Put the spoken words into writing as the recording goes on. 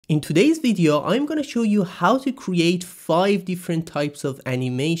In today's video, I'm going to show you how to create 5 different types of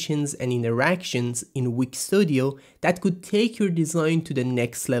animations and interactions in Wix Studio that could take your design to the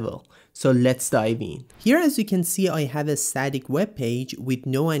next level. So let's dive in. Here, as you can see, I have a static web page with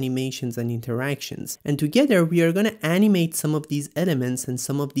no animations and interactions. And together we are going to animate some of these elements and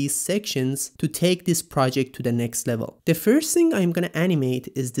some of these sections to take this project to the next level. The first thing I'm going to animate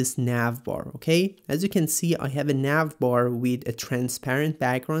is this nav bar, okay? As you can see, I have a nav bar with a transparent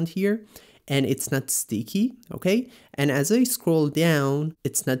background here, and it's not sticky, okay? And as I scroll down,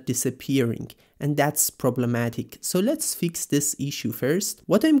 it's not disappearing, and that's problematic. So let's fix this issue first.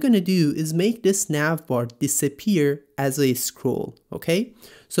 What I'm gonna do is make this nav bar disappear as I scroll, okay?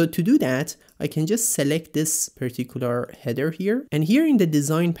 So to do that, I can just select this particular header here, and here in the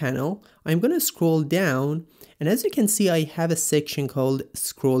design panel, I'm gonna scroll down, and as you can see, I have a section called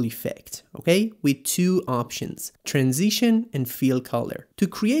scroll effect, okay, with 2 options, transition and fill color. To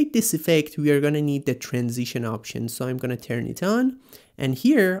create this effect, we are gonna need the transition option. So I'm gonna turn it on. And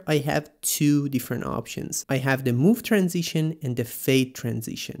here I have 2 different options. I have the move transition and the fade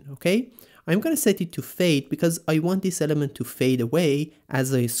transition, okay? I'm gonna set it to fade because I want this element to fade away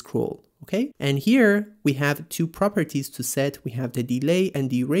as I scroll. Okay, and here we have 2 properties to set. We have the delay and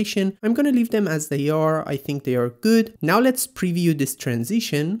duration. I'm gonna leave them as they are. I think they are good. Now let's preview this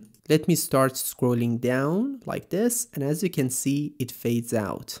transition. Let me start scrolling down like this. And as you can see, it fades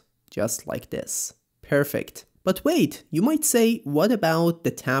out just like this. Perfect. But wait, you might say, what about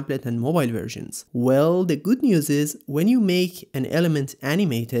the tablet and mobile versions? Well, the good news is when you make an element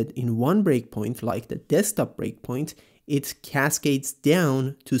animated in one breakpoint, like the desktop breakpoint, it cascades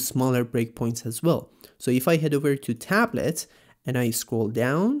down to smaller breakpoints as well. So if I head over to tablet and I scroll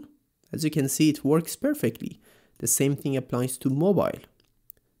down, as you can see, it works perfectly. The same thing applies to mobile,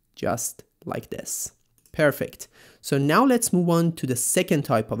 just like this. Perfect. So now let's move on to the second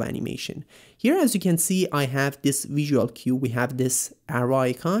type of animation. Here, as you can see, I have this visual cue. We have this arrow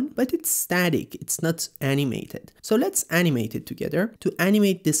icon, but it's static. It's not animated. So let's animate it together. To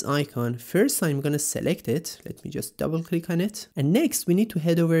animate this icon, first I'm going to select it. Let me just double click on it. And next we need to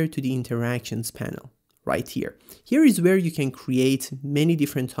head over to the interactions panel right here. Here is where you can create many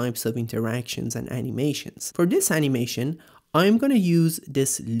different types of interactions and animations. For this animation, I'm going to use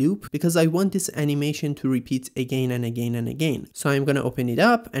this loop because I want this animation to repeat again and again and again. So I'm going to open it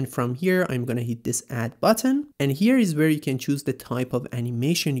up, and from here, I'm going to hit this add button. And here is where you can choose the type of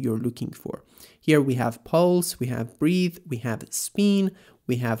animation you're looking for. Here we have pulse, we have breathe, we have spin,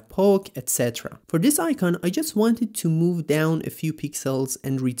 we have poke, etc. For this icon, I just wanted to move down a few pixels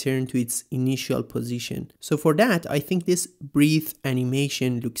and return to its initial position. So for that, I think this breathe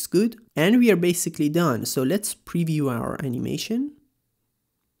animation looks good, and we are basically done. So let's preview our animation.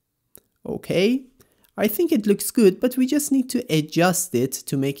 Okay, I think it looks good, but we just need to adjust it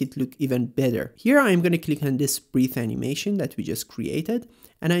to make it look even better. Here I'm going to click on this breathe animation that we just created,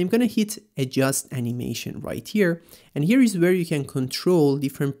 and I'm going to hit adjust animation right here. And here is where you can control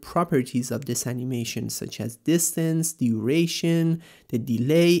different properties of this animation, such as distance, duration, the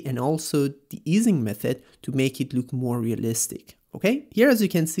delay, and also the easing method to make it look more realistic. Okay, here as you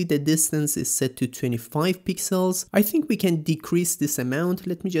can see, the distance is set to 25 pixels. I think we can decrease this amount.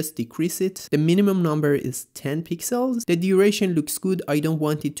 Let me just decrease it. The minimum number is 10 pixels. The duration looks good. I don't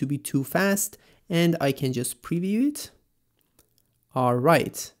want it to be too fast, and I can just preview it. All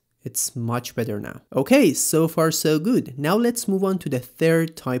right, it's much better now. Okay, so far so good. Now let's move on to the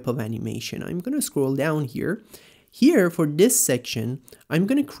third type of animation. I'm gonna scroll down here. Here for this section, I'm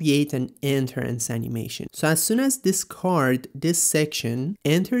gonna create an entrance animation. So as soon as this card, this section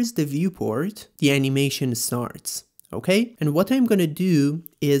enters the viewport, the animation starts. Okay, and what I'm gonna do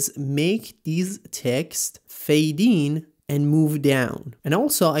is make these text fade in and move down. And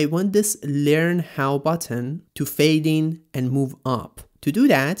also I want this learn how button to fade in and move up. To do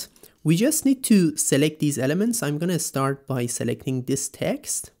that, we just need to select these elements. I'm gonna start by selecting this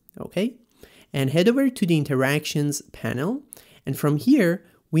text, okay? And head over to the interactions panel. And from here,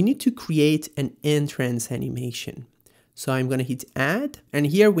 we need to create an entrance animation. So I'm gonna hit add, and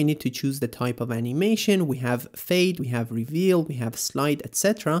here we need to choose the type of animation. We have fade, we have reveal, we have slide,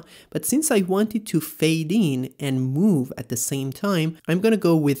 etc. But since I want it to fade in and move at the same time, I'm gonna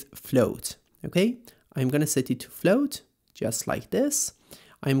go with float, okay? I'm gonna set it to float, just like this.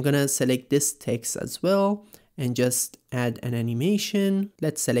 I'm gonna select this text as well, and just add an animation.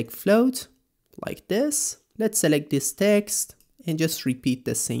 Let's select float, like this. Let's select this text, and just repeat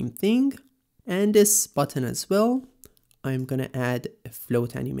the same thing. And this button as well. I'm gonna add a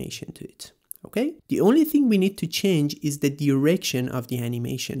float animation to it. Okay, the only thing we need to change is the direction of the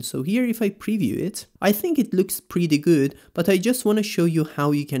animation. So here, if I preview it, I think it looks pretty good, but I just want to show you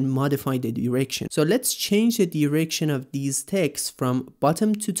how you can modify the direction. So let's change the direction of these texts from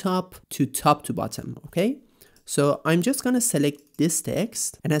bottom to top to bottom. Okay, so I'm just going to select this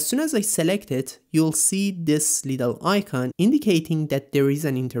text, and as soon as I select it, you'll see this little icon indicating that there is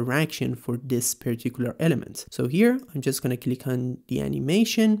an interaction for this particular element. So here, I'm just going to click on the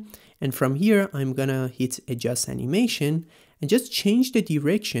animation, and from here, I'm going to hit adjust animation and just change the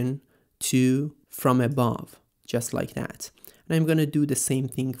direction to from above, just like that. And I'm going to do the same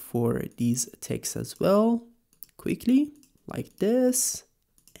thing for these texts as well, quickly, like this.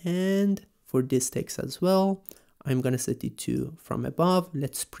 And for this text as well, I'm going to set it to from above.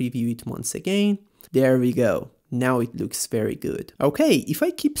 Let's preview it once again. There we go. Now it looks very good. Okay, if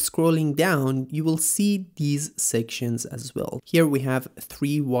I keep scrolling down, you will see these sections as well. Here we have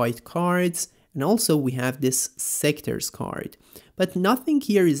 3 white cards, and also we have this sectors card. But nothing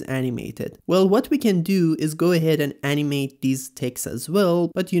here is animated. Well, what we can do is go ahead and animate these texts as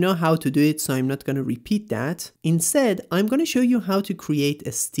well, but you know how to do it, so I'm not going to repeat that. Instead, I'm going to show you how to create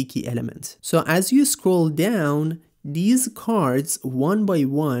a sticky element. So as you scroll down, these cards, one by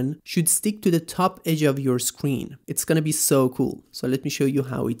one, should stick to the top edge of your screen. It's going to be so cool. So let me show you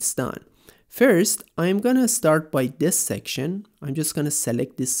how it's done. First, I'm going to start by this section. I'm just going to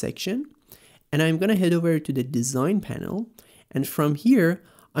select this section, and I'm going to head over to the design panel. And from here,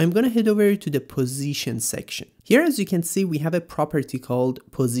 I'm going to head over to the position section. Here, as you can see, we have a property called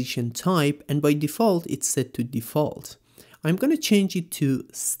position type, and by default, it's set to default. I'm going to change it to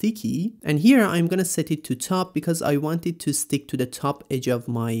sticky, and here I'm going to set it to top because I want it to stick to the top edge of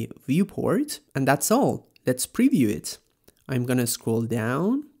my viewport, and that's all. Let's preview it. I'm going to scroll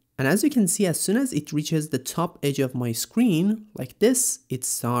down, and as you can see, as soon as it reaches the top edge of my screen, like this, it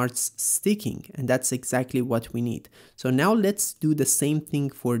starts sticking, and that's exactly what we need. So now let's do the same thing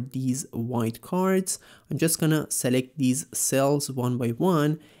for these white cards. I'm just going to select these cells one by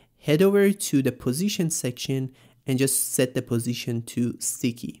one, head over to the position section, and just set the position to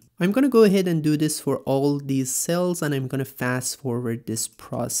sticky. I'm going to go ahead and do this for all these cells, and I'm going to fast forward this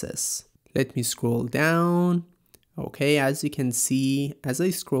process. Let me scroll down. Okay, as you can see, as I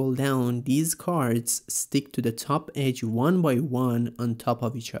scroll down, these cards stick to the top edge one by one on top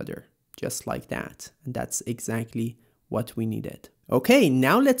of each other, just like that. And that's exactly what we needed. Okay,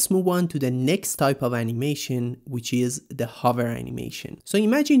 now let's move on to the next type of animation, which is the hover animation. So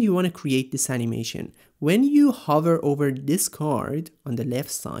imagine you want to create this animation. When you hover over this card on the left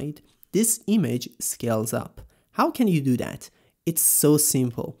side, this image scales up. How can you do that? It's so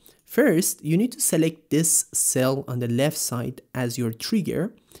simple. First, you need to select this cell on the left side as your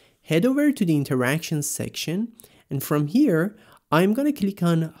trigger, head over to the interactions section, and from here, I'm going to click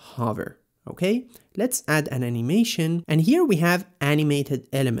on hover. Okay, let's add an animation, and here we have animated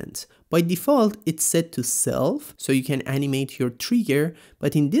element. By default, it's set to self, so you can animate your trigger,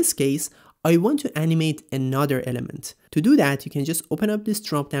 but in this case, I want to animate another element. To do that, you can just open up this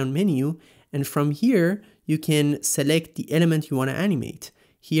drop-down menu, and from here, you can select the element you want to animate.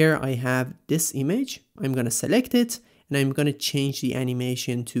 Here I have this image, I'm going to select it, and I'm going to change the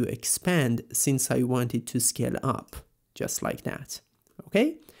animation to expand since I want it to scale up, just like that.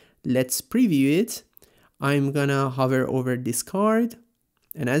 Okay? Let's preview it. I'm gonna hover over this card,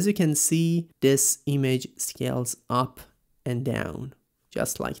 and as you can see, this image scales up and down,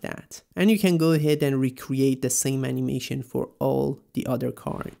 just like that. And you can go ahead and recreate the same animation for all the other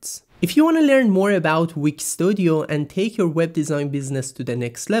cards. If you want to learn more about Wix Studio and take your web design business to the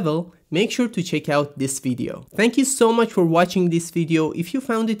next level, make sure to check out this video. Thank you so much for watching this video. If you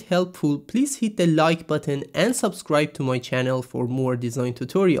found it helpful, please hit the like button and subscribe to my channel for more design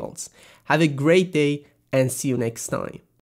tutorials. Have a great day and see you next time.